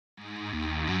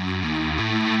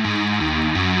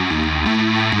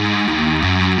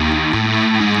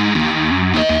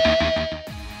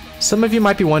Some of you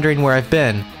might be wondering where I've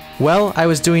been. Well, I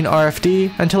was doing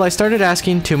RFD until I started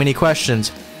asking too many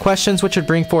questions. Questions which would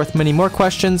bring forth many more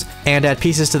questions and add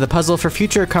pieces to the puzzle for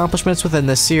future accomplishments within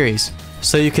this series.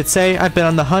 So you could say I've been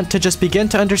on the hunt to just begin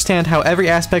to understand how every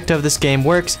aspect of this game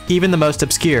works, even the most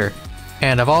obscure.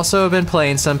 And I've also been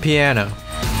playing some piano.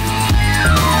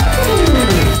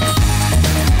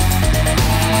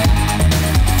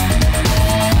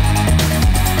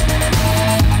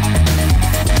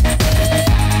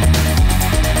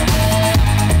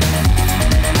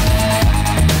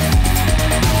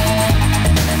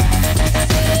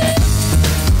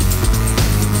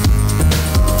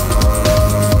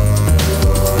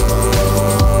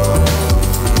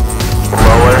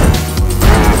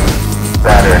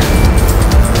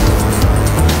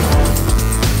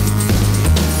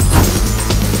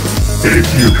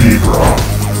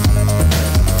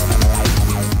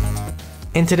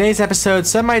 In today's episode,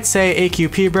 some might say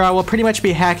AQP Bra will pretty much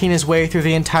be hacking his way through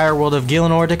the entire world of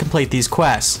Gielinor to complete these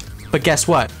quests. But guess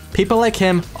what? People like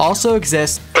him also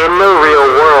exist in the real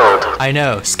world. I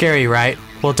know, scary, right?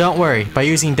 Well, don't worry. By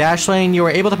using Dashlane, you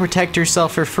are able to protect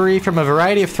yourself for free from a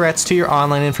variety of threats to your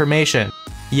online information.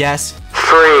 Yes,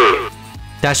 free.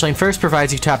 Dashlane first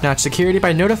provides you top-notch security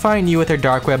by notifying you with their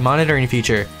dark web monitoring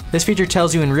feature. This feature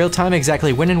tells you in real time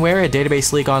exactly when and where a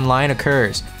database leak online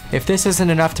occurs. If this isn't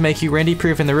enough to make you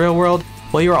Rendi-proof in the real world,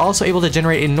 well, you are also able to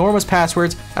generate enormous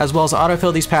passwords as well as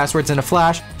autofill these passwords in a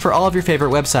flash for all of your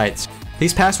favorite websites.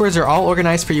 These passwords are all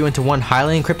organized for you into one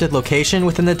highly encrypted location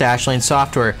within the Dashlane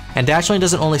software, and Dashlane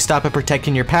doesn't only stop at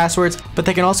protecting your passwords, but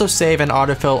they can also save and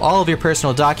autofill all of your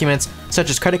personal documents such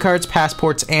as credit cards,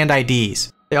 passports, and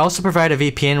IDs. They also provide a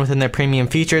VPN within their premium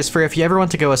features for if you ever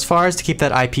want to go as far as to keep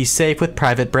that IP safe with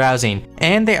private browsing.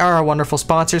 And they are our wonderful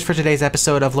sponsors for today's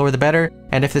episode of Lower the Better,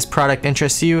 and if this product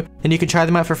interests you, then you can try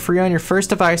them out for free on your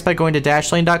first device by going to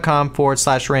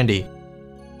dashlane.com/Rendi.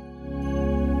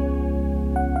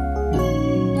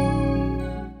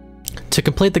 To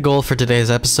complete the goal for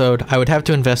today's episode, I would have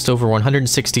to invest over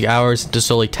 160 hours into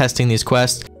solely testing these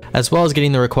quests, as well as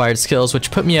getting the required skills,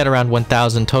 which put me at around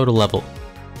 1000 total level.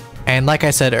 And like I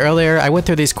said earlier, I went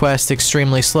through these quests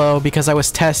extremely slow because I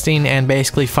was testing and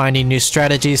basically finding new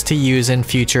strategies to use in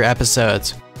future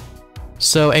episodes.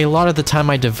 So a lot of the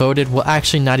time I devoted will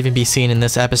actually not even be seen in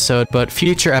this episode, but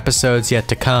future episodes yet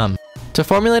to come. To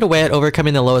formulate a way at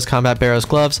overcoming the lowest combat Barrows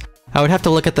gloves, I would have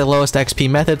to look at the lowest XP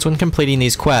methods when completing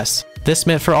these quests. This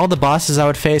meant for all the bosses I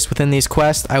would face within these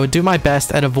quests, I would do my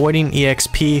best at avoiding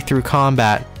EXP through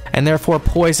combat, and therefore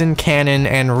poison, cannon,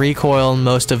 and recoil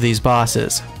most of these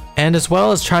bosses. And as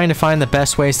well as trying to find the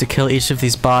best ways to kill each of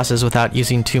these bosses without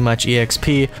using too much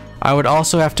EXP, I would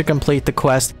also have to complete the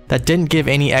quest that didn't give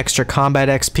any extra combat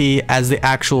XP as the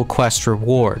actual quest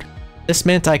reward. This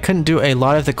meant I couldn't do a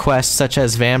lot of the quests such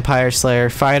as Vampire Slayer,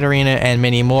 Fight Arena, and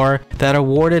many more that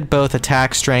awarded both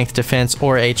attack, strength, defense,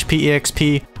 or HP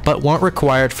EXP, but weren't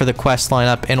required for the quest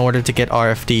lineup in order to get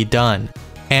RFD done.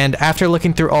 And after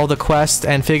looking through all the quests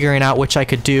and figuring out which I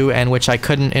could do and which I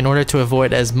couldn't in order to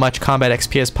avoid as much combat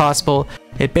XP as possible,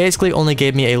 it basically only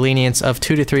gave me a lenience of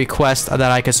 2 to 3 quests that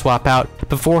I could swap out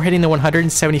before hitting the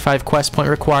 175 quest point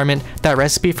requirement that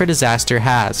Recipe for Disaster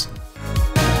has.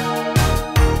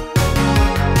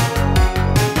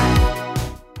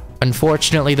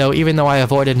 Unfortunately though, even though I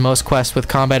avoided most quests with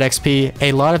combat XP,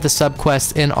 a lot of the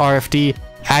sub-quests in RFD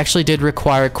actually did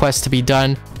require quests to be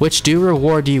done, which do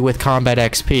reward you with combat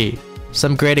XP.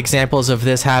 Some great examples of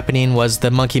this happening was the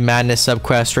Monkey Madness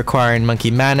subquest requiring Monkey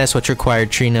Madness, which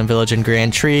required Tree Gnome Village and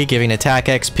Grand Tree, giving attack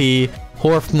XP,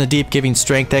 Horror from the Deep giving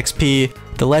strength XP,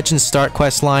 the Legends Start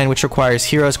quest line, which requires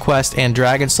Heroes quest and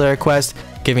Dragon Slayer quest,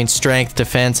 giving strength,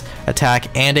 defense, attack,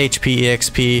 and HP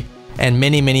EXP, and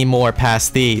many more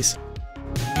past these.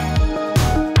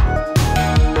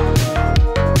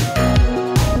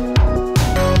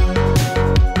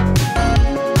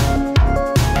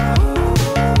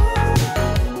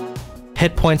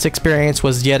 Hit points experience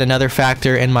was yet another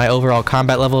factor in my overall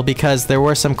combat level because there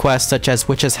were some quests such as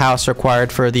Witch's House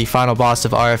required for the final boss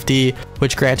of RFD,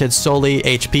 which granted solely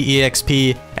HP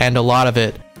EXP and a lot of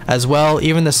it. As well,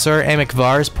 even the Sir Amic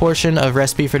Vars portion of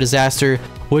Recipe for Disaster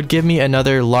would give me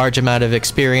another large amount of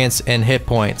experience and hit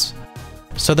points.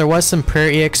 So there was some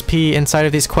prayer EXP inside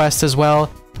of these quests as well,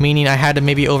 meaning I had to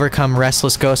maybe overcome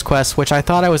Restless Ghost quests, which I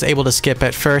thought I was able to skip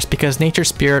at first because Nature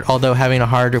Spirit, although having a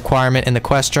hard requirement in the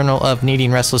quest journal of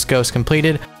needing Restless Ghost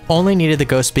completed, only needed the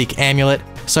Ghost Speak amulet,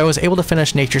 so I was able to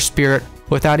finish Nature Spirit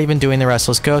without even doing the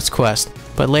Restless Ghost quest.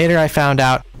 But later I found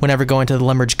out, whenever going to the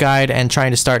Lumberj Guide and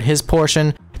trying to start his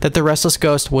portion, that the Restless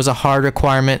Ghost was a hard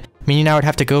requirement, meaning I would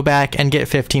have to go back and get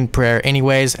 15 prayer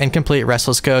anyways and complete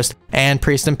Restless Ghost and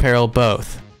Priest in Peril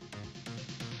both.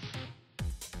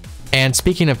 And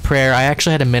speaking of prayer, I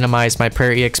actually had to minimize my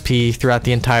prayer EXP throughout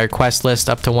the entire quest list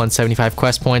up to 175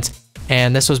 quest points,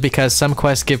 and this was because some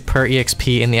quests give prayer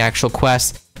EXP in the actual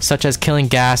quest, such as killing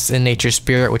Gas in Nature's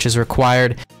Spirit, which is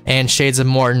required, and Shades of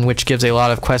Morton, which gives a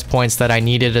lot of quest points that I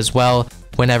needed as well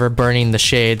whenever burning the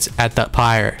shades at the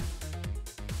pyre.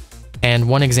 And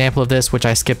one example of this, which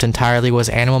I skipped entirely, was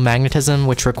Animal Magnetism,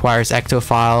 which requires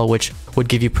Ectophile, which would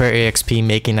give you prayer EXP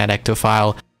making that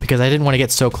Ectophile, because I didn't want to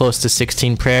get so close to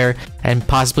 16 prayer and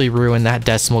possibly ruin that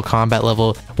decimal combat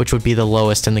level, which would be the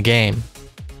lowest in the game.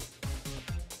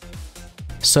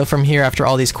 So from here, after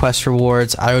all these quest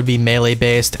rewards, I would be melee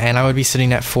based and I would be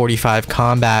sitting at 45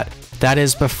 combat. That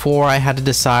is before I had to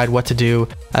decide what to do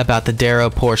about the Darrow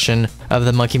portion of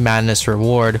the Monkey Madness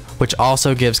reward, which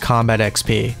also gives combat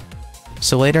XP.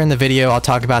 So later in the video, I'll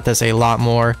talk about this a lot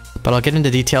more, but I'll get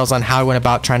into details on how I went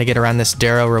about trying to get around this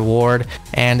Darrow reward,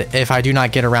 and if I do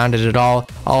not get around it at all,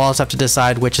 I'll also have to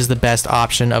decide which is the best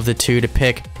option of the two to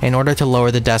pick in order to lower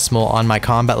the decimal on my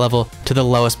combat level to the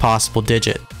lowest possible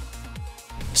digit.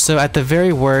 So at the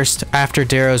very worst, after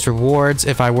Darrow's rewards,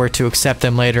 if I were to accept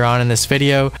them later on in this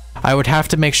video, I would have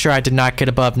to make sure I did not get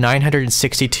above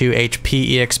 962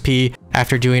 HP EXP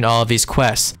after doing all of these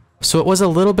quests. So it was a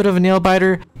little bit of a nail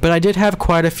biter, but I did have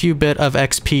quite a few bit of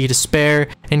XP to spare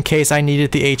in case I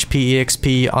needed the HP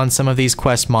EXP on some of these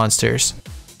quest monsters.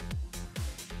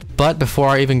 But before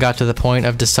I even got to the point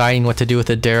of deciding what to do with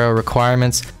the Darrow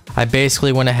requirements, I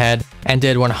basically went ahead and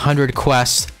did 100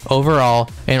 quests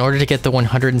overall in order to get the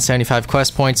 175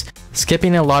 quest points,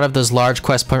 skipping a lot of those large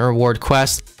quest point reward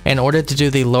quests in order to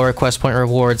do the lower quest point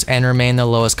rewards and remain the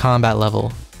lowest combat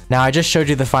level. Now I just showed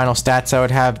you the final stats I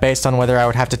would have based on whether I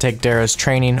would have to take Darrow's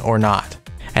training or not.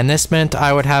 And this meant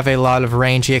I would have a lot of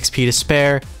range EXP to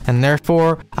spare, and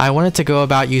therefore I wanted to go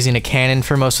about using a cannon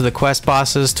for most of the quest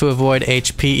bosses to avoid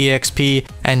HP EXP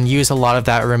and use a lot of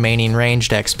that remaining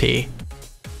ranged XP.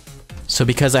 So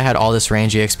because I had all this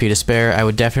range EXP to spare, I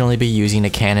would definitely be using a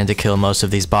cannon to kill most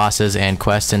of these bosses and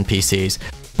quest NPCs.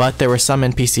 But there were some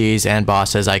NPCs and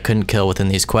bosses I couldn't kill within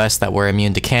these quests that were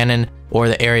immune to cannon, or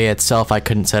the area itself I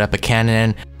couldn't set up a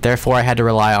cannon in, therefore I had to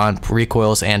rely on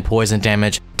recoils and poison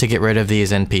damage to get rid of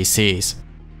these NPCs.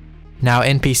 Now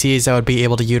NPCs I would be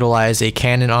able to utilize a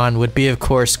cannon on would be of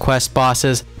course quest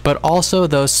bosses, but also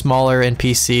those smaller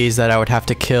NPCs that I would have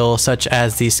to kill, such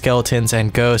as the skeletons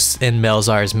and ghosts in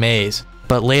Melzar's Maze.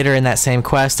 But later in that same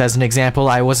quest, as an example,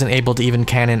 I wasn't able to even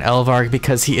cannon Elvarg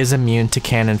because he is immune to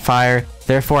cannon fire,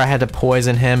 therefore I had to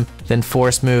poison him, then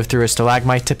force move through a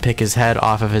stalagmite to pick his head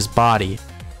off of his body.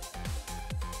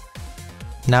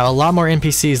 Now a lot more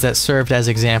NPCs that served as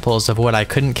examples of what I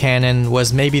couldn't cannon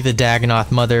was maybe the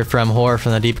Dagonoth Mother from Horror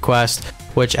from the Deep quest,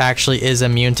 which actually is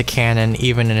immune to cannon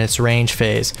even in its range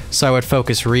phase, so I would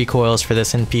focus recoils for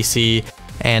this NPC,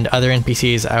 and other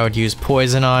NPCs I would use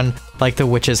poison on, like the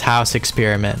Witch's House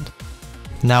experiment.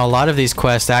 Now a lot of these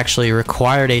quests actually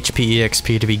required HP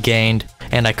EXP to be gained,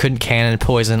 and I couldn't cannon,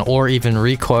 poison, or even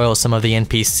recoil some of the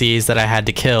NPCs that I had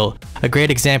to kill. A great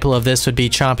example of this would be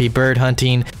Chompy bird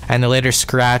hunting and the later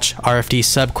Scratch RFD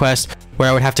subquest, where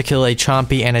I would have to kill a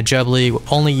Chompy and a Jubbly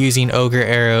only using Ogre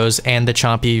arrows and the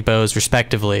Chompy bows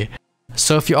respectively.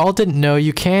 So if you all didn't know,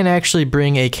 you can actually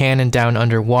bring a cannon down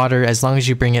underwater as long as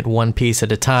you bring it one piece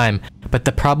at a time. But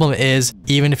the problem is,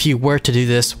 even if you were to do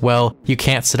this, well, you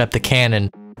can't set up the cannon.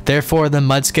 Therefore, the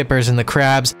mudskippers and the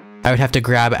crabs, I would have to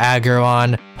grab aggro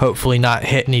on, hopefully not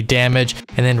hit any damage,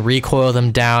 and then recoil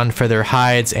them down for their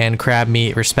hides and crab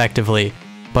meat respectively.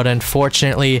 But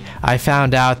unfortunately, I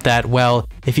found out that, well,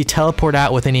 if you teleport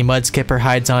out with any mudskipper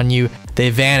hides on you, they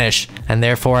vanish, and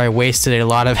therefore I wasted a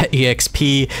lot of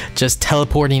EXP just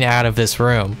teleporting out of this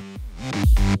room.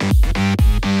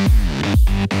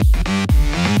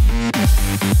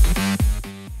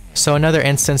 So another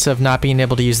instance of not being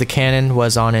able to use the cannon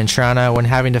was on Entrana when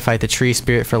having to fight the tree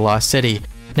spirit for Lost City.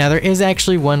 Now there is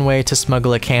actually one way to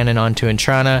smuggle a cannon onto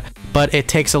Entrana, but it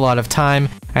takes a lot of time,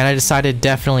 and I decided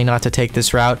definitely not to take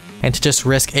this route and to just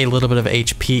risk a little bit of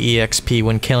HP EXP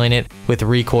when killing it with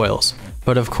recoils.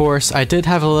 But of course, I did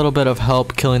have a little bit of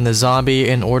help killing the zombie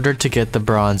in order to get the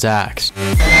bronze axe.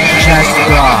 Chest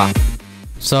bra.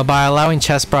 So by allowing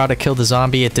Chest Bra to kill the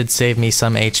zombie, it did save me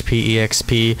some HP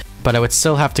EXP, but I would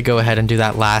still have to go ahead and do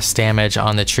that last damage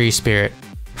on the tree spirit.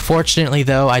 Fortunately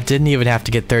though, I didn't even have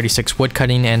to get 36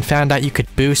 woodcutting and found out you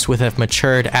could boost with a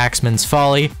matured Axeman's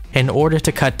Folly in order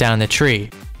to cut down the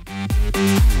tree.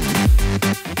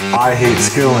 I hate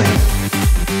skilling.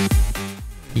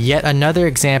 Yet another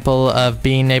example of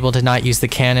being able to not use the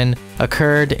cannon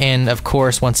occurred in, of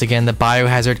course, once again, the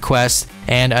Biohazard quest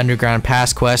and Underground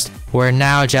Pass quest, where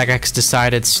now Jagex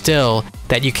decided still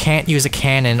that you can't use a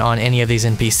cannon on any of these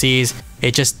NPCs.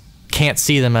 It just can't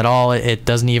see them at all. It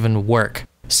doesn't even work.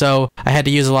 So I had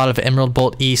to use a lot of Emerald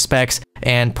Bolt E specs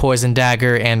and Poison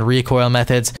Dagger and recoil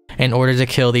methods in order to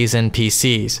kill these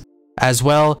NPCs. As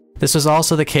well, this was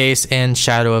also the case in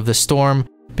Shadow of the Storm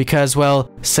because,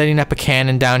 well, setting up a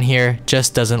cannon down here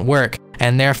just doesn't work,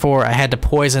 and therefore I had to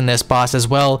poison this boss as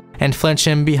well and flinch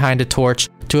him behind a torch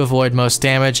to avoid most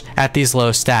damage at these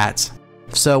low stats.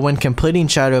 So when completing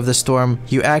Shadow of the Storm,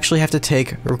 you actually have to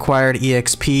take required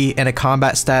EXP and a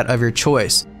combat stat of your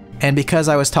choice. And because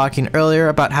I was talking earlier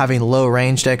about having low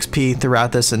ranged XP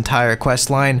throughout this entire quest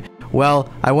line,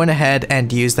 well, I went ahead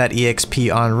and used that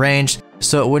EXP on ranged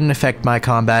so it wouldn't affect my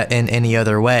combat in any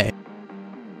other way.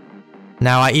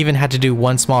 Now I even had to do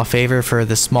one small favor for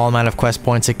the small amount of quest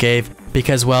points it gave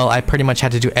because, well, I pretty much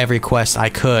had to do every quest I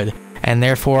could, and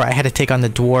therefore I had to take on the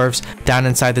dwarves down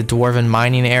inside the dwarven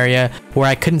mining area where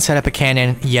I couldn't set up a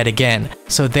cannon yet again,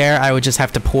 so there I would just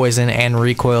have to poison and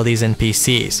recoil these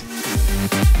NPCs.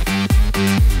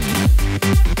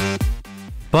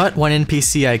 But one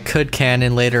NPC I could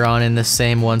cannon later on in this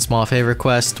same one small favor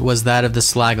quest was that of the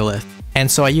Slagolith. And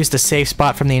so I used a safe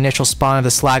spot from the initial spawn of the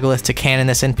Slagolith to cannon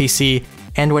this NPC,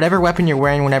 and whatever weapon you're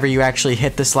wearing whenever you actually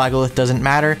hit the Slagolith doesn't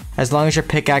matter, as long as your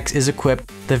pickaxe is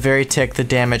equipped the very tick the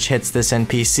damage hits this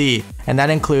NPC, and that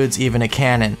includes even a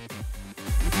cannon.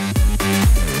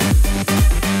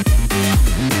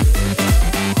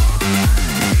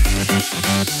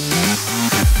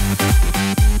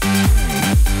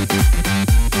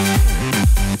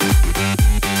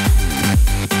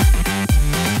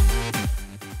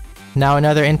 Now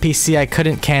another NPC I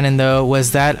couldn't cannon though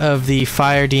was that of the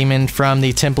Fire Demon from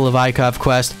the Temple of Ikov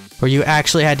quest, where you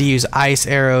actually had to use ice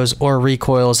arrows or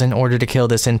recoils in order to kill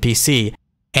this NPC.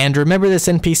 And remember this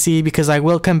NPC because I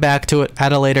will come back to it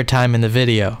at a later time in the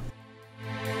video.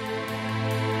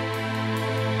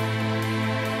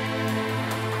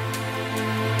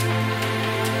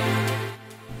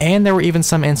 And there were even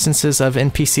some instances of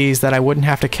NPCs that I wouldn't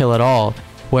have to kill at all,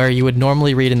 where you would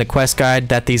normally read in the quest guide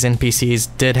that these NPCs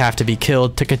did have to be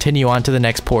killed to continue on to the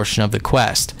next portion of the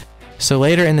quest. So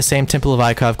later in the same Temple of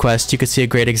Ikov quest, you could see a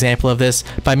great example of this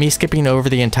by me skipping over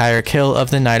the entire kill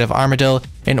of the Knight of Armadyl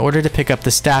in order to pick up the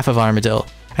Staff of Armadyl,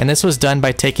 and this was done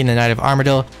by taking the Knight of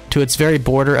Armadyl to its very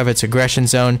border of its aggression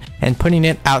zone and putting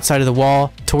it outside of the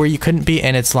wall to where you couldn't be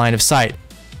in its line of sight.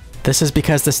 This is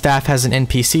because the staff has an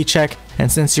NPC check,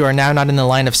 and since you are now not in the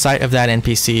line of sight of that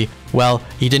NPC, well,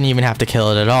 you didn't even have to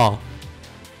kill it at all.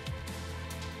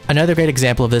 Another great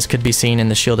example of this could be seen in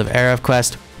the Shield of Erev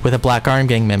quest with a Black Arm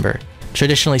Gang member.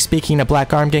 Traditionally speaking, a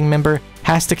Black Arm Gang member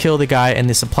has to kill the guy in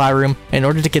the supply room in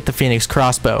order to get the Phoenix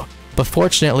crossbow. But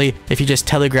fortunately, if you just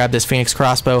telegrab this Phoenix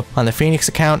crossbow on the Phoenix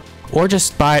account, or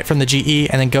just buy it from the GE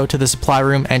and then go to the supply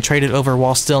room and trade it over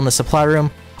while still in the supply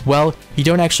room, well, you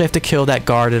don't actually have to kill that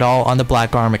guard at all on the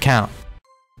Black Arm account.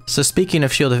 So speaking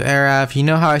of Shield of Erev, you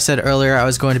know how I said earlier I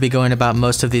was going to be going about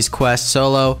most of these quests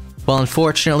solo? Well,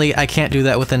 unfortunately, I can't do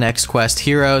that with the next quest,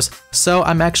 Heroes, so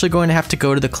I'm actually going to have to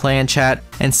go to the clan chat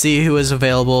and see who is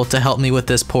available to help me with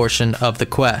this portion of the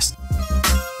quest.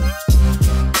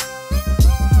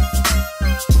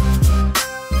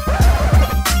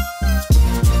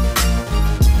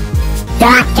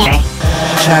 Doctor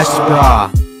Chest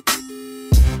Bra.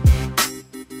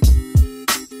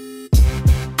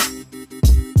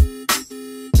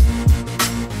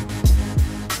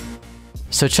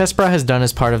 So Chestbra has done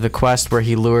his part of the quest where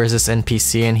he lures this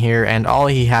NPC in here, and all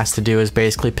he has to do is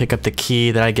basically pick up the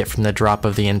key that I get from the drop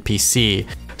of the NPC.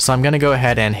 So I'm gonna go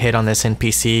ahead and hit on this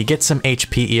NPC, get some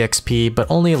HP EXP, but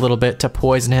only a little bit to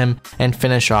poison him and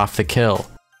finish off the kill.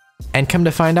 And come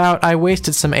to find out, I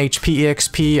wasted some HP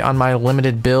EXP on my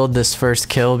limited build this first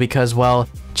kill because, well,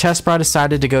 Chestbra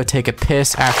decided to go take a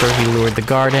piss after he lured the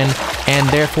guard in, and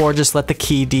therefore just let the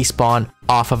key despawn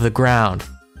off of the ground.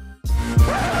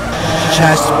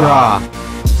 Chest Bra.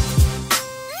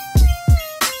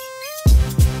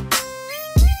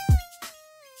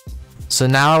 So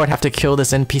now I would have to kill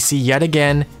this NPC yet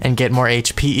again and get more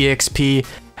HP EXP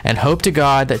and hope to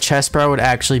God that Chestbra would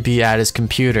actually be at his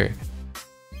computer.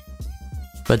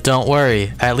 But don't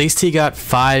worry, at least he got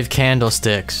 5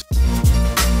 candlesticks.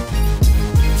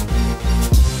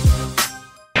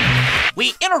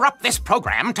 We interrupt this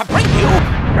program to bring you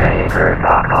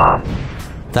Makers.com.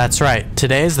 That's right,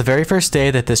 today is the very first day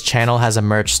that this channel has a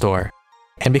merch store.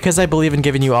 And because I believe in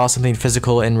giving you all something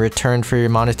physical in return for your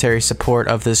monetary support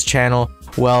of this channel,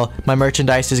 well, my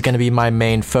merchandise is going to be my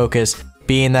main focus,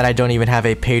 being that I don't even have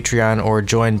a Patreon or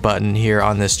join button here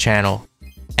on this channel.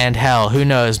 And hell, who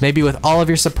knows, maybe with all of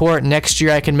your support, next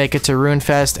year I can make it to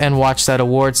RuneFest and watch that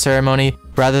award ceremony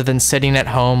rather than sitting at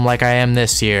home like I am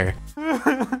this year.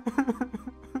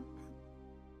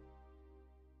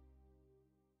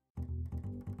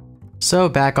 So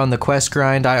back on the quest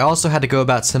grind, I also had to go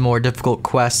about some more difficult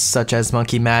quests such as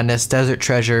Monkey Madness, Desert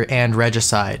Treasure, and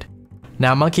Regicide.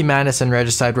 Now Monkey Madness and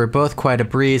Regicide were both quite a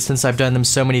breeze since I've done them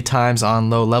so many times on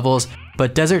low levels,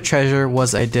 but Desert Treasure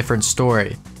was a different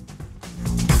story.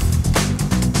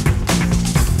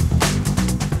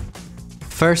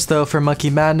 First though, for Monkey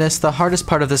Madness, the hardest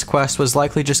part of this quest was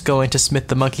likely just going to smith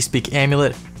the Monkey Speak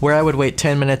amulet, where I would wait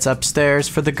 10 minutes upstairs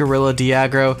for the gorilla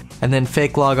de-aggro, and then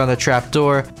fake log on the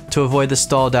trapdoor to avoid the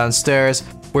stall downstairs,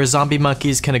 where zombie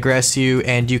monkeys can aggress you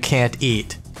and you can't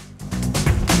eat.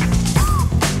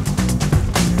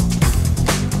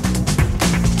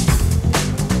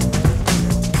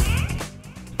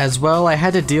 As well, I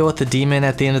had to deal with the demon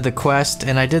at the end of the quest,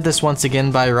 and I did this once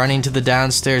again by running to the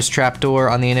downstairs trapdoor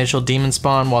on the initial demon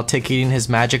spawn while ticketing his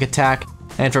magic attack,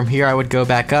 and from here I would go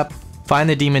back up, find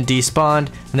the demon despawned,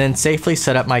 and then safely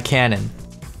set up my cannon.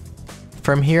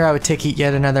 From here I would ticket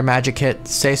yet another magic hit,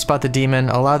 safe spot the demon,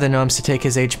 allow the gnomes to take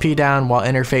his HP down while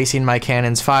interfacing my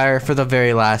cannon's fire for the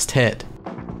very last hit.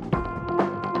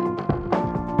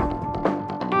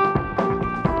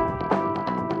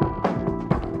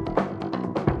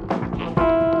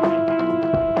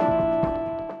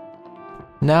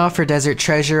 Now for Desert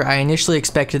Treasure, I initially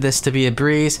expected this to be a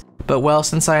breeze, but well,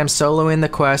 since I am soloing the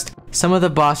quest, some of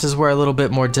the bosses were a little bit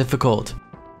more difficult.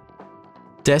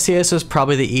 Decius was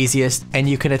probably the easiest, and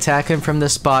you can attack him from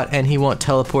this spot and he won't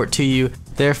teleport to you,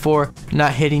 therefore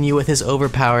not hitting you with his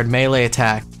overpowered melee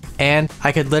attack, and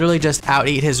I could literally just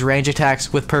out-eat his range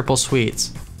attacks with purple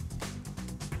sweets.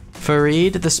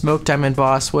 Farid, the Smoke Diamond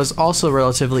boss, was also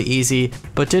relatively easy,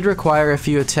 but did require a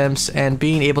few attempts, and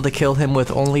being able to kill him with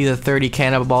only the 30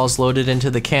 cannonballs loaded into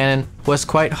the cannon was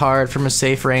quite hard from a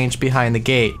safe range behind the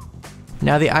gate.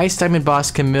 Now the Ice Diamond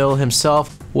boss Camille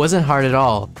himself wasn't hard at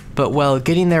all, but well,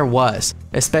 getting there was,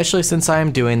 especially since I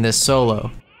am doing this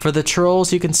solo. For the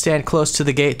trolls, you can stand close to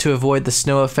the gate to avoid the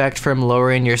snow effect from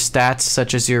lowering your stats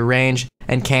such as your range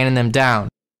and cannon them down,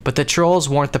 but the trolls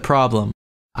weren't the problem.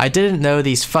 I didn't know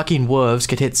these fucking wolves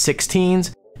could hit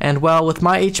 16s, and well, with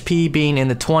my HP being in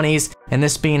the 20s, and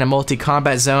this being a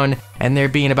multi-combat zone, and there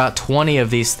being about 20 of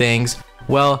these things,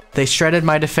 well, they shredded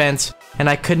my defense, and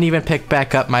I couldn't even pick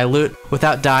back up my loot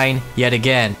without dying yet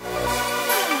again.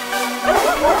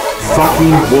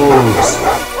 Fucking wolves.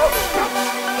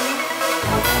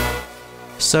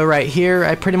 So right here,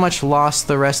 I pretty much lost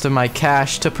the rest of my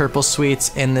cash to purple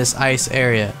sweets in this ice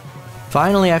area.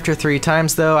 Finally, after 3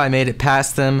 times though, I made it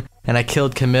past them, and I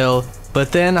killed Camille,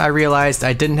 but then I realized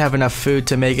I didn't have enough food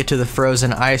to make it to the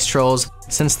frozen ice trolls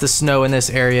since the snow in this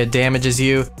area damages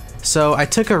you, so I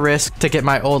took a risk to get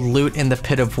my old loot in the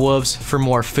pit of wolves for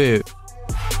more food.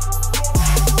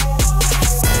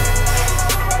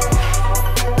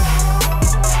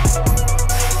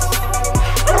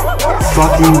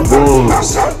 Fucking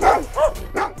wolves.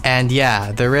 And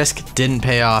yeah, the risk didn't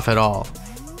pay off at all.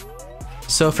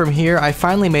 So from here, I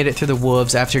finally made it through the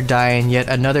wolves after dying yet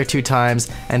another 2 times,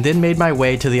 and then made my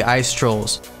way to the ice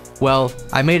trolls. Well,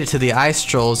 I made it to the ice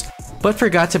trolls, but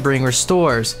forgot to bring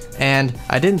restores, and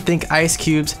I didn't think ice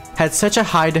cubes had such a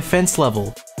high defense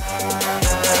level.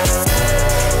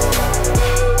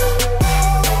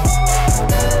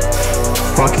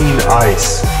 Fucking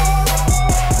ice.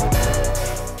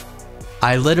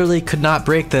 I literally could not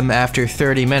break them after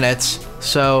 30 minutes,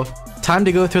 so time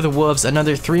to go through the wolves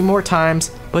another 3 more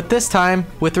times, but this time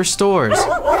with restores.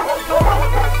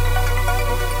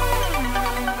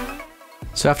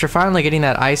 So after finally getting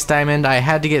that ice diamond, I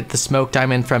had to get the smoke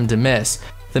diamond from Demis.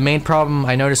 The main problem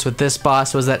I noticed with this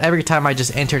boss was that every time I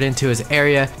just entered into his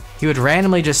area, he would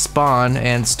randomly just spawn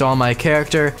and stall my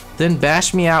character, then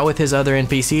bash me out with his other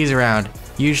NPCs around,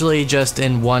 usually just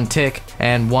in 1 tick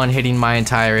and 1 hitting my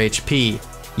entire HP.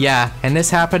 Yeah, and this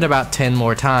happened about 10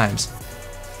 more times.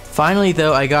 Finally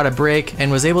though, I got a break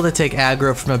and was able to take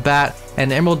aggro from a bat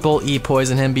and Emerald Bolt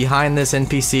E-poison him behind this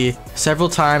NPC several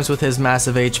times with his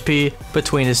massive HP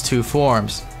between his 2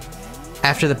 forms.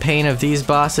 After the pain of these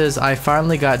bosses, I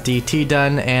finally got DT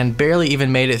done and barely even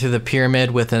made it through the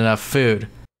pyramid with enough food.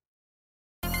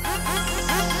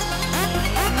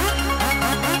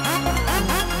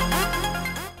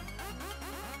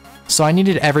 So I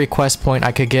needed every quest point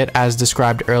I could get as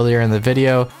described earlier in the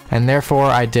video, and therefore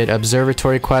I did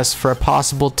observatory quests for a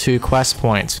possible 2 quest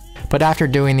points. But after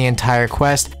doing the entire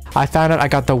quest, I found out I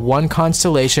got the one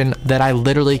constellation that I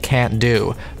literally can't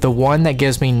do, the one that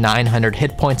gives me 900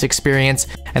 hit points experience,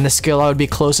 and the skill I would be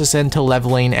closest in to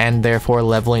leveling and therefore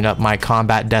leveling up my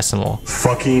combat decimal.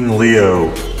 Fucking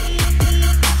Leo.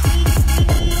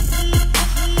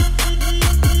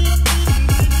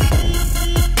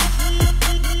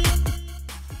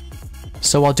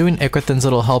 So while doing Iquithan's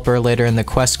little helper later in the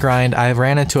quest grind, I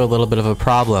ran into a little bit of a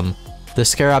problem. The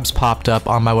scarabs popped up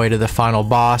on my way to the final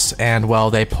boss, and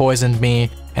well, they poisoned me,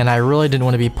 and I really didn't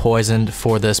want to be poisoned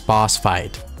for this boss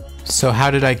fight. So how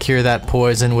did I cure that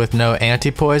poison with no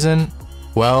anti-poison?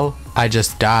 Well, I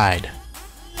just died.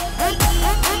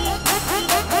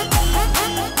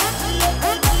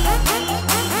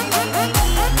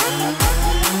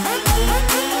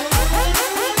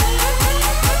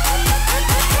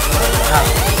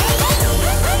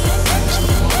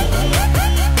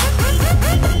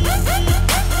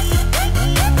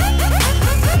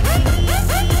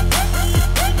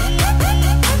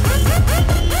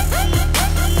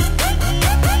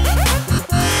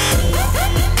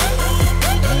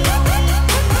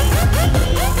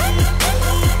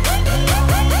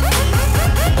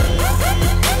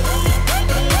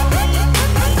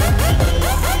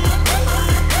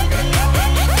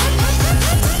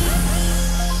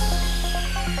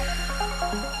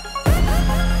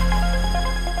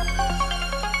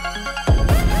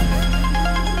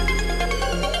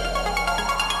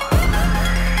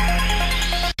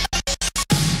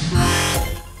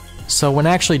 So when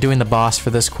actually doing the boss for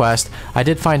this quest, I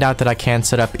did find out that I can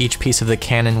set up each piece of the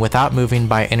cannon without moving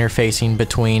by interfacing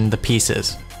between the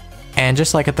pieces. And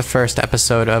just like at the first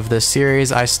episode of this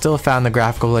series, I still found the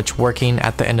graphical glitch working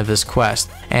at the end of this quest,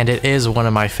 and it is one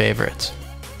of my favorites.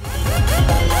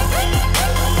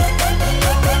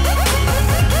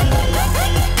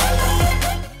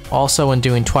 Also, when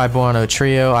doing Twibuano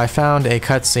Trio, I found a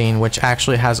cutscene which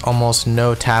actually has almost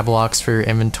no tab locks for your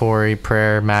inventory,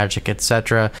 prayer, magic,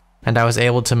 etc. And I was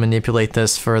able to manipulate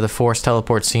this for the forced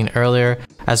teleport scene earlier,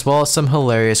 as well as some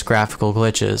hilarious graphical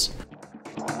glitches.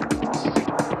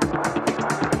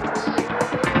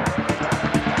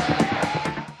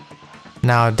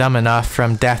 Now, dumb enough,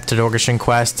 from Death to Dorgeshin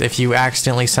Quest, if you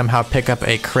accidentally somehow pick up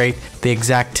a crate the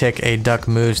exact tick a duck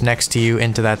moves next to you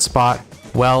into that spot,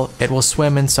 well, it will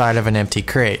swim inside of an empty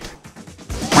crate.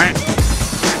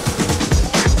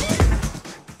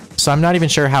 So I'm not even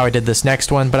sure how I did this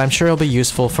next one, but I'm sure it'll be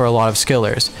useful for a lot of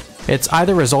skillers. It's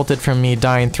either resulted from me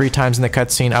dying 3 times in the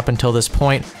cutscene up until this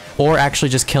point, or actually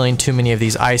just killing too many of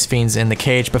these ice fiends in the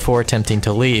cage before attempting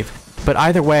to leave. But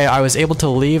either way, I was able to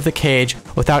leave the cage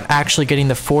without actually getting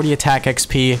the 40 attack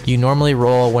XP you normally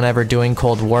roll whenever doing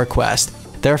Cold War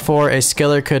Quest. Therefore, a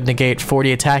skiller could negate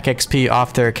 40 attack XP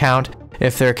off their account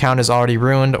if their account is already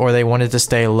ruined or they wanted to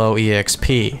stay low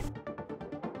EXP.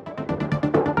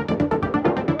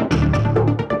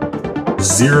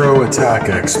 0 attack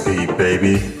XP,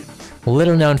 baby.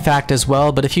 Little known fact as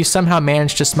well, but if you somehow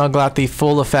manage to smuggle out the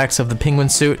full effects of the penguin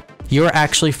suit, you're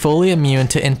actually fully immune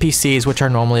to NPCs which are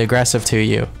normally aggressive to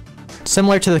you.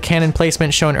 Similar to the cannon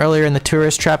placement shown earlier in the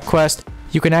tourist trap quest,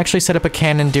 you can actually set up a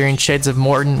cannon during Shades of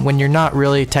Morton when you're not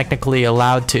really technically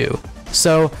allowed to.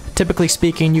 So, typically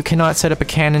speaking, you cannot set up a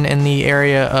cannon in the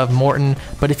area of Morton,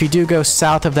 but if you do go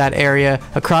south of that area,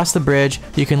 across the bridge,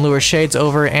 you can lure Shades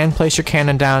over and place your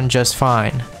cannon down just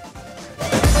fine.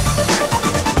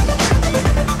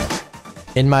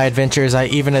 In my adventures, I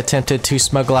even attempted to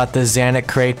smuggle out the Xanac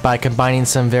crate by combining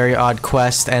some very odd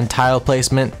quests and tile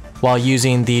placement while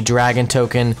using the dragon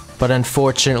token, but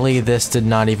unfortunately this did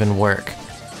not even work.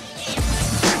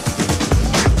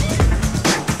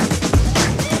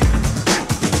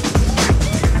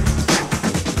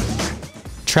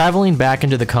 Traveling back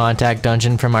into the contact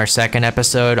dungeon from our second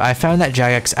episode, I found that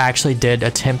Jagex actually did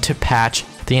attempt to patch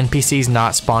the NPCs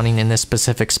not spawning in this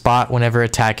specific spot whenever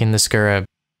attacking the Scarab.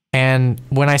 And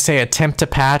when I say attempt to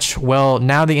patch, well,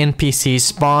 now the NPCs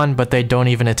spawn, but they don't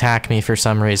even attack me for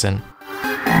some reason.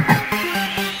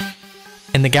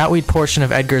 In the Goutweed portion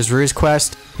of Edgar's Ruse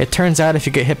quest, it turns out if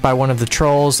you get hit by one of the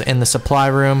trolls in the supply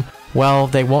room, well,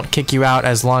 they won't kick you out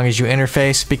as long as you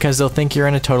interface because they'll think you're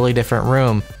in a totally different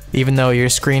room, even though your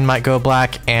screen might go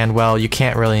black and, well, you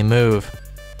can't really move.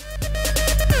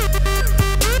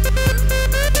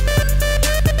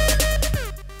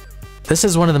 This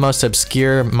is one of the most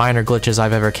obscure minor glitches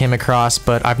I've ever came across,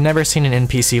 but I've never seen an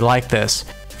NPC like this.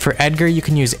 For Edgar, you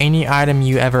can use any item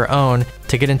you ever own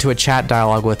to get into a chat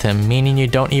dialogue with him, meaning you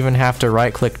don't even have to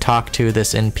right-click talk to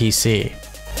this NPC.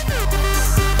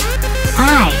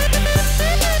 Hi.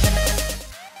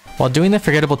 While doing the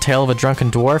forgettable tale of a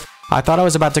drunken dwarf, I thought I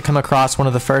was about to come across one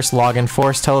of the first login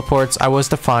force teleports I was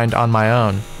to find on my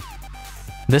own.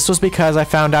 This was because I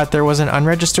found out there was an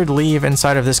unregistered leave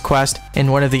inside of this quest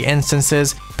in one of the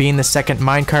instances, being the second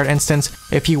minecart instance,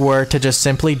 if you were to just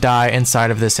simply die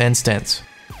inside of this instance.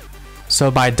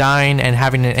 So by dying and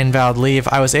having an invalid leave,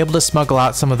 I was able to smuggle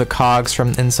out some of the cogs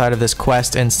from inside of this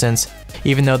quest instance,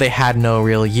 even though they had no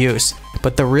real use.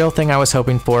 But the real thing I was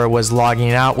hoping for was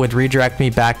logging out would redirect me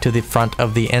back to the front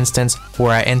of the instance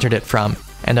where I entered it from.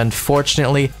 And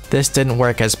unfortunately, this didn't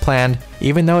work as planned,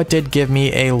 even though it did give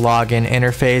me a login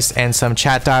interface and some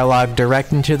chat dialogue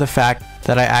directing to the fact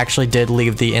that I actually did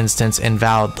leave the instance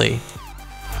invalidly.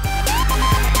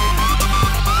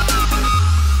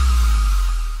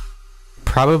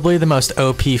 Probably the most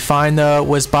OP find though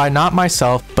was by not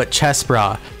myself but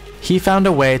Chessbra. He found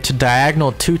a way to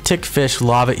diagonal 2 tickfish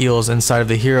lava eels inside of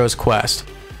the hero's quest.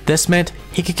 This meant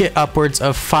he could get upwards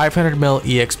of 500 mil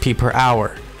EXP per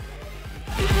hour.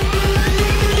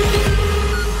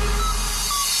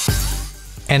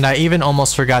 And I even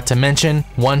almost forgot to mention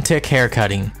 1 tick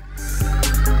haircutting.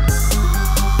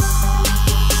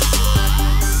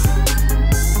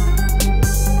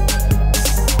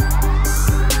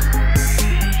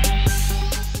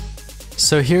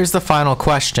 So here's the final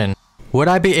question. Would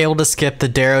I be able to skip the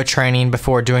Darrow training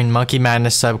before doing Monkey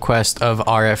Madness subquest of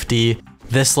RFD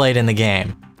this late in the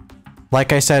game?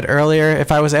 Like I said earlier,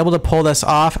 if I was able to pull this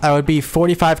off, I would be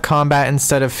 45 combat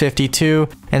instead of 52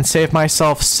 and save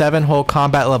myself 7 whole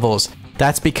combat levels.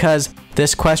 That's because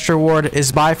this quest reward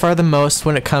is by far the most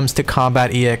when it comes to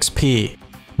combat EXP.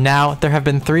 Now, there have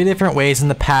been 3 different ways in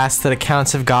the past that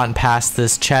accounts have gotten past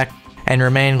this check and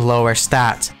remained lower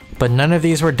stats, but none of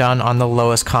these were done on the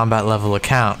lowest combat level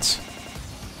accounts.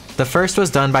 The first was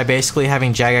done by basically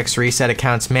having Jagex reset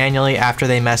accounts manually after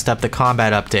they messed up the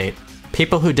combat update.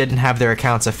 People who didn't have their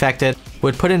accounts affected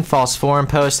would put in false forum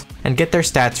posts and get their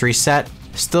stats reset,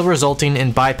 still resulting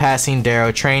in bypassing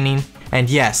Darrow training. And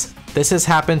yes, this has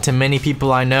happened to many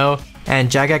people I know, and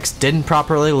Jagex didn't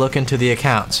properly look into the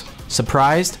accounts.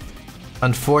 Surprised?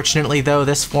 Unfortunately though,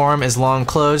 this forum is long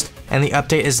closed and the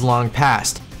update is long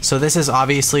past, so this is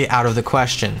obviously out of the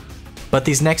question. But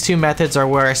these next 2 methods are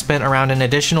where I spent around an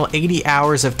additional 80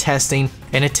 hours of testing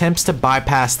in attempts to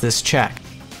bypass this check.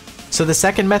 So the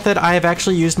second method I have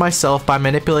actually used myself by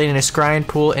manipulating a scrying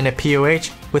pool in a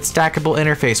POH with stackable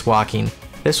interface walking.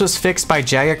 This was fixed by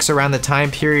Jagex around the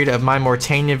time period of my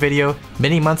Mortania video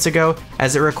many months ago,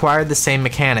 as it required the same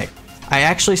mechanic. I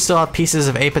actually still have pieces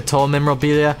of Apatol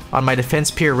memorabilia on my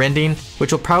defense pier Rendi,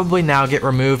 which will probably now get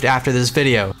removed after this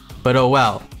video, but oh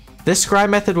well. This scry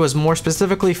method was more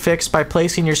specifically fixed by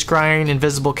placing your scrying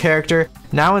invisible character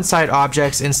now inside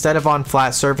objects instead of on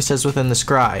flat surfaces within the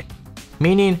scry.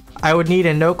 Meaning, I would need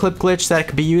a no-clip glitch that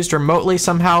could be used remotely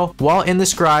somehow while in the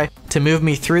scry to move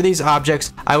me through these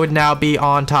objects I would now be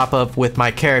on top of with my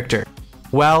character.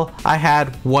 Well, I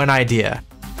had one idea.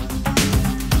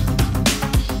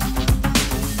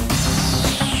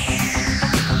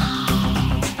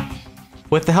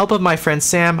 With the help of my friend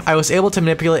Sam, I was able to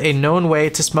manipulate a known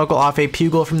way to smuggle off a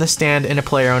Pugil from the stand in a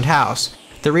player-owned house.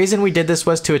 The reason we did this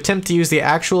was to attempt to use the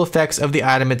actual effects of the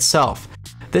item itself.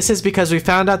 This is because we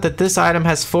found out that this item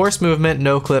has force movement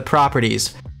no-clip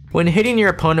properties. When hitting your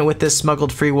opponent with this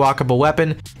smuggled free walkable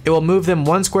weapon, it will move them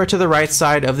 1 square to the right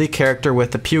side of the character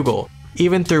with the Pugil,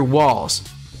 even through walls,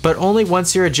 but only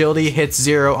once your agility hits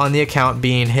 0 on the account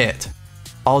being hit.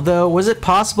 Although, was it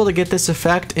possible to get this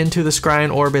effect into the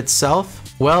scrying orb itself?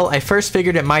 Well, I first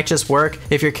figured it might just work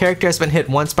if your character has been hit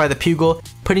once by the Pugil,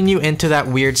 putting you into that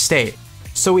weird state.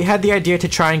 So we had the idea to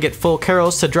try and get full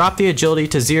carols to drop the agility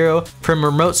to 0 from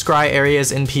remote scry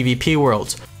areas in PvP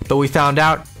worlds, but we found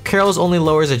out carols only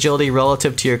lowers agility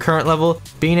relative to your current level,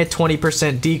 being a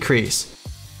 20% decrease.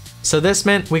 So this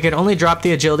meant we could only drop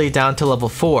the agility down to level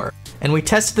 4, and we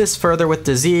tested this further with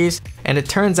disease, and it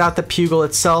turns out the Pugil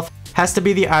itself has to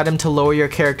be the item to lower your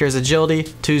character's agility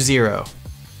to 0.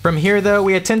 From here though,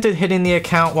 we attempted hitting the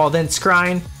account while then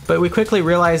scrying, but we quickly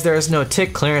realized there is no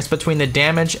tick clearance between the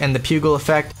damage and the Pugil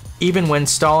effect, even when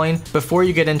stalling, before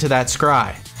you get into that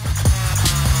scry.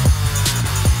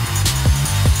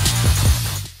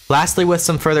 Lastly, with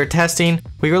some further testing,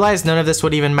 we realized none of this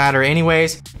would even matter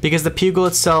anyways, because the Pugil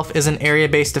itself is an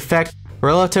area-based effect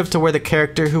relative to where the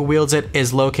character who wields it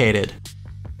is located.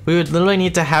 We would literally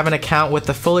need to have an account with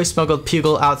the fully smuggled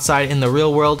Pugil outside in the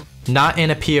real world, not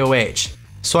in a POH.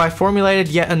 So I formulated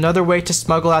yet another way to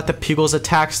smuggle out the Pugil's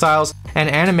attack styles and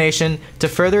animation to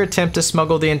further attempt to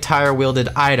smuggle the entire wielded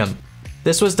item.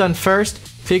 This was done first,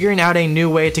 figuring out a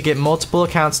new way to get multiple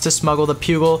accounts to smuggle the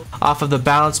Pugil off of the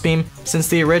balance beam, since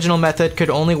the original method could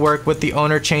only work with the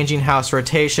owner changing house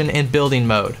rotation in building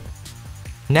mode.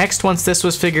 Next, once this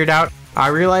was figured out, I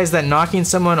realized that knocking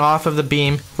someone off of the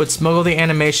beam would smuggle the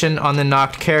animation on the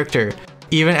knocked character,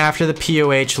 even after the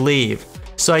POH leave.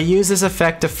 So I use this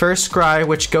effect to first scry,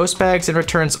 which ghost bags and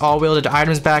returns all wielded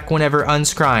items back whenever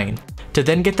unscrying, to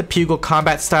then get the Pugil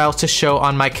combat styles to show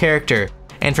on my character,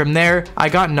 and from there I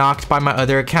got knocked by my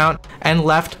other account and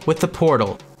left with the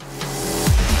portal.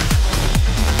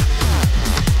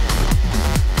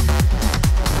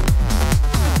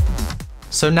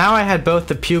 So now I had both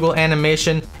the Pugil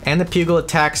animation and the Pugil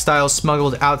attack styles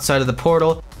smuggled outside of the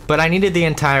portal, but I needed the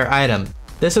entire item.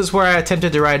 This is where I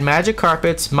attempted to ride magic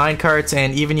carpets, minecarts,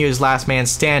 and even use last man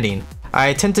standing. I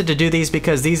attempted to do these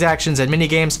because these actions and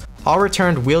minigames all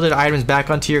returned wielded items back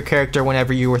onto your character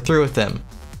whenever you were through with them.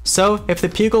 So if the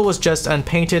Pugil was just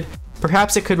unpainted,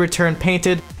 perhaps it could return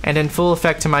painted and in full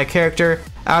effect to my character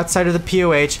outside of the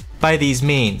POH by these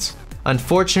means.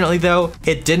 Unfortunately though,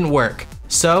 it didn't work.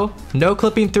 So, no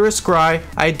clipping through a scry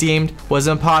I deemed was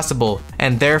impossible,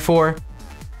 and therefore...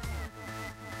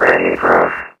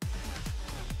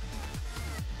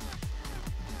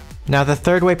 Now the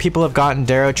third way people have gotten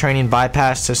Darrow training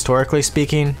bypassed, historically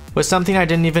speaking, was something I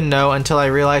didn't even know until I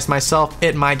realized myself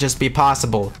it might just be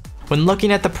possible. When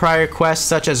looking at the prior quests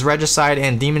such as Regicide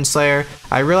and Demon Slayer,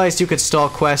 I realized you could stall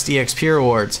quest EXP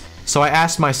rewards, so I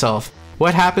asked myself,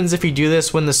 what happens if you do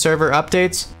this when the server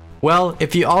updates? Well,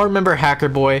 if you all remember Hacker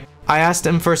Boy, I asked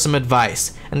him for some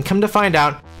advice, and come to find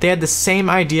out, they had the same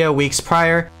idea weeks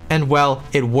prior, and well,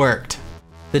 it worked.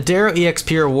 The Darrow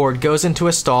EXP reward goes into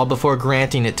a stall before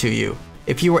granting it to you.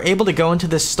 If you were able to go into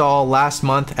this stall last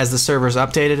month as the servers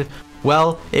updated,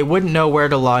 well, it wouldn't know where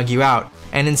to log you out,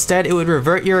 and instead it would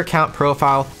revert your account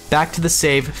profile back to the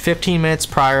save 15 minutes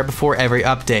prior before every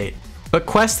update. But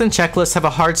quests and checklists have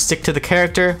a hard stick to the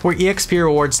character where EXP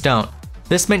rewards don't.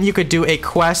 This meant you could do a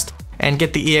quest and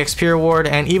get the EXP reward,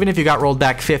 and even if you got rolled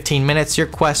back 15 minutes, your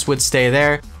quest would stay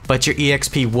there, but your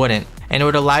EXP wouldn't, and it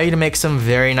would allow you to make some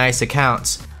very nice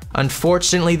accounts.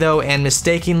 Unfortunately though, and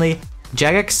mistakenly,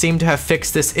 Jagex seemed to have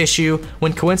fixed this issue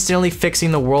when coincidentally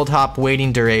fixing the world hop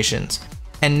waiting durations.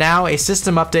 And now a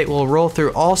system update will roll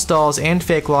through all stalls and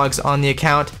fake logs on the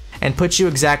account and put you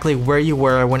exactly where you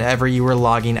were whenever you were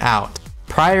logging out.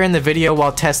 Prior in the video,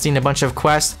 while testing a bunch of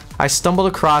quests, I stumbled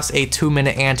across a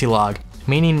 2-minute anti-log,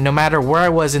 meaning no matter where I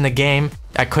was in the game,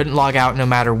 I couldn't log out no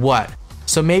matter what.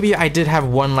 So maybe I did have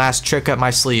one last trick up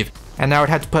my sleeve, and I would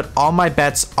have to put all my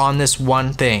bets on this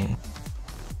one thing.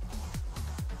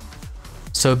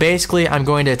 So basically, I'm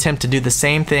going to attempt to do the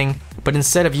same thing, but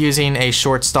instead of using a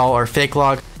short stall or fake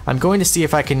log, I'm going to see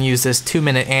if I can use this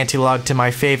 2-minute anti-log to my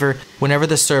favor whenever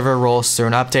the server rolls through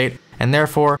an update, and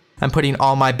therefore, I'm putting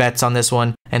all my bets on this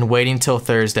one and waiting till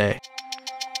Thursday.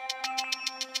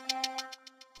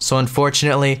 So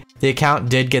unfortunately, the account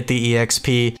did get the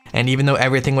EXP, and even though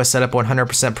everything was set up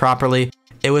 100% properly,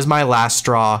 it was my last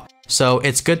straw. So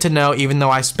it's good to know, even though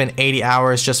I spent 80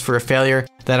 hours just for a failure,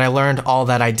 that I learned all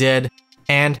that I did,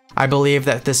 and I believe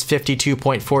that this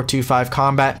 52.425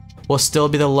 combat will still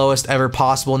be the lowest ever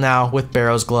possible now with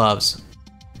Barrows gloves.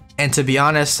 And to be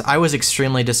honest, I was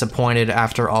extremely disappointed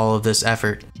after all of this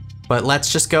effort. But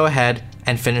let's just go ahead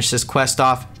and finish this quest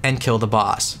off and kill the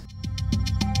boss.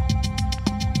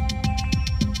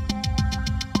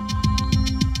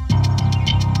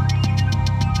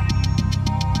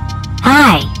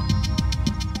 Hi!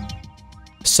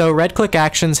 So red click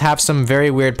actions have some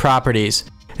very weird properties,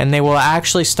 and they will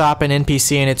actually stop an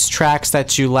NPC in its tracks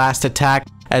that you last attacked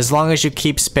as long as you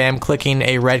keep spam clicking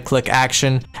a red click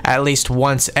action at least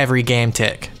once every game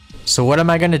tick. So what am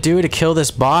I going to do to kill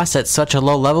this boss at such a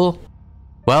low level?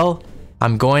 Well,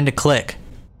 I'm going to click.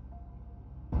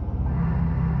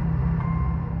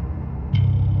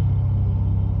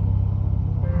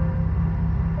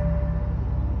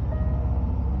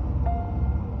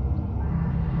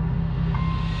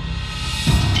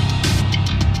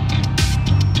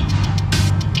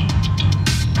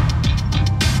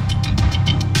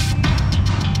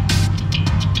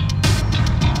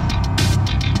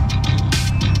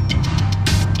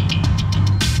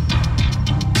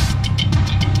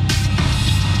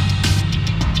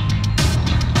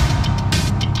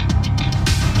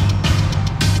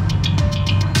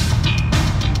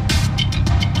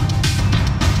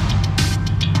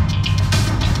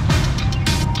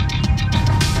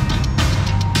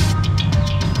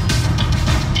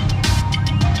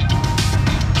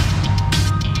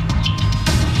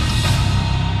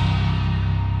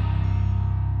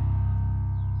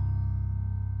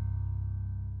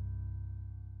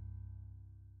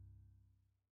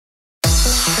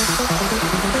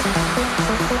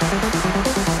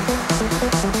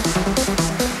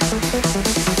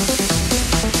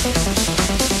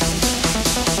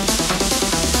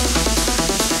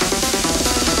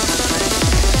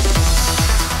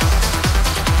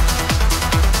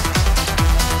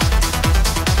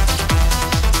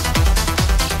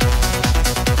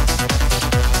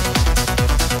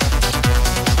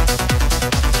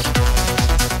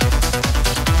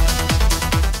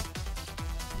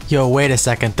 Yo, wait a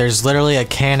second, there's literally a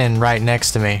cannon right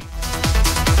next to me.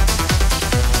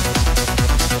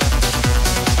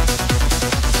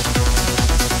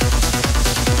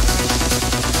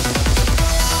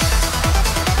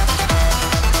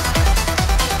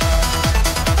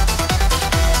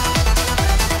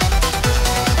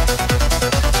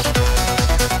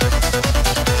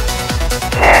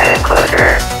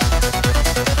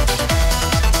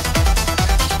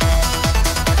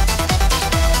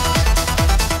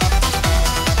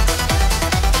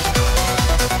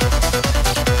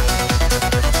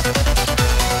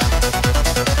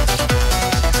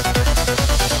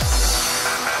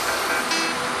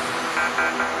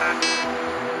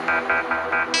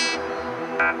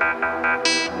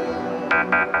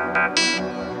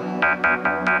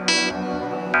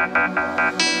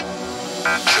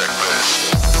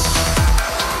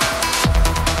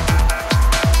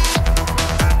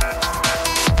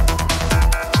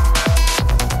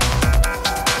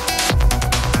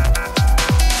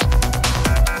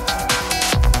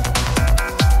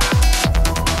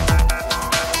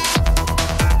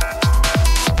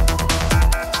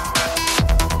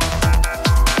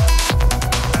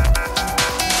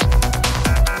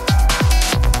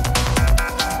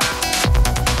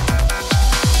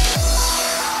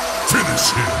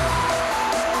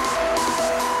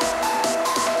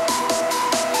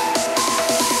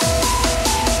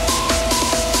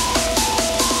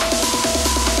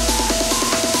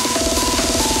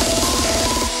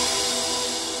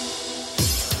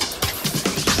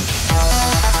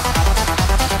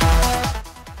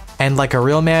 And like a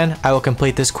real man, I will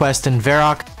complete this quest in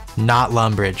Varrock, not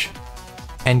Lumbridge.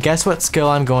 And guess what skill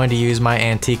I'm going to use my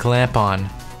antique lamp on?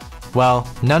 Well,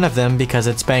 none of them because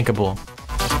it's bankable.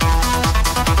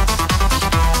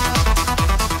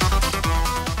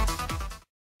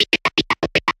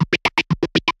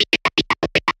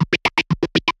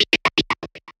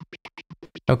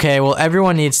 Okay, well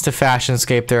everyone needs to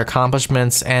fashionscape their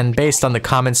accomplishments, and based on the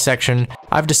comments section,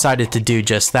 I've decided to do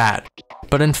just that.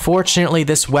 But unfortunately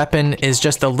this weapon is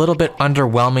just a little bit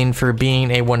underwhelming for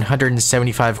being a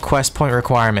 175 quest point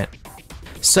requirement.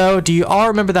 So do you all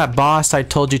remember that boss I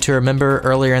told you to remember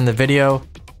earlier in the video?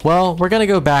 Well, we're gonna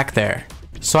go back there.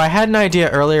 So I had an idea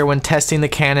earlier when testing the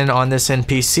cannon on this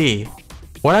NPC.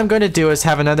 What I'm going to do is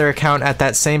have another account at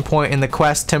that same point in the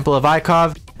quest Temple of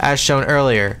Ikov as shown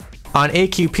earlier. On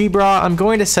AQP Bra, I'm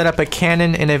going to set up a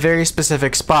cannon in a very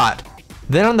specific spot.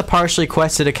 Then on the partially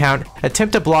quested account,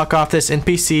 attempt to block off this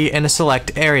NPC in a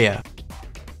select area.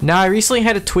 Now I recently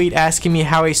had a tweet asking me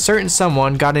how a certain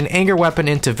someone got an anger weapon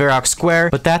into Varrock Square,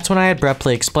 but that's when I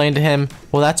abruptly explained to him,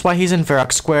 well that's why he's in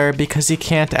Varrock Square, because he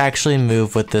can't actually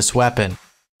move with this weapon.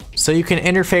 So you can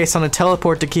interface on a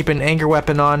teleport to keep an anger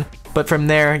weapon on, but from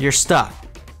there you're stuck.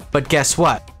 But guess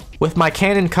what? With my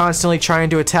cannon constantly trying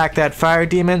to attack that fire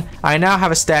demon, I now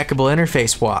have a stackable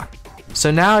interface walk. So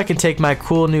now I can take my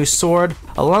cool new sword,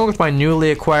 along with my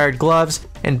newly acquired gloves,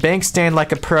 and bank stand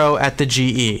like a pro at the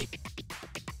GE.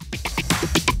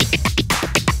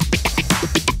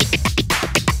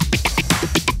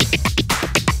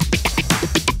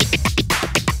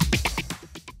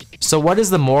 So what is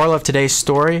the moral of today's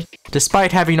story?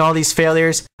 Despite having all these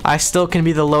failures, I still can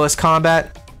be the lowest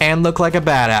combat and look like a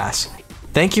badass.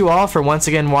 Thank you all for once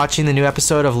again watching the new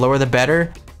episode of Lower the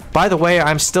Better. By the way,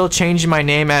 I'm still changing my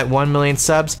name at 1 million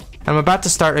subs. I'm about to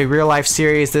start a real life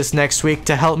series this next week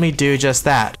to help me do just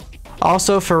that.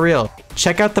 Also, for real,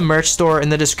 check out the merch store in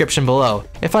the description below.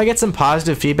 If I get some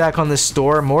positive feedback on this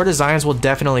store, more designs will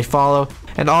definitely follow.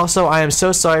 And also, I am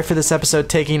so sorry for this episode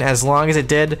taking as long as it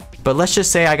did, but let's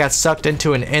just say I got sucked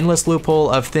into an endless loophole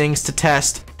of things to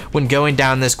test when going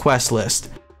down this quest list.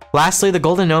 Lastly, the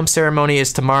Golden Gnome ceremony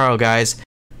is tomorrow, guys.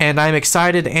 And I'm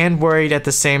excited and worried at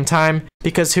the same time,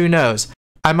 because who knows,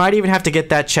 I might even have to get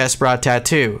that chest bra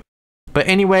tattoo. But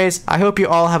anyways, I hope you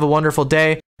all have a wonderful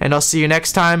day, and I'll see you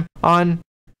next time on,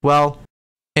 well,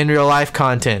 in real life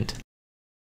content.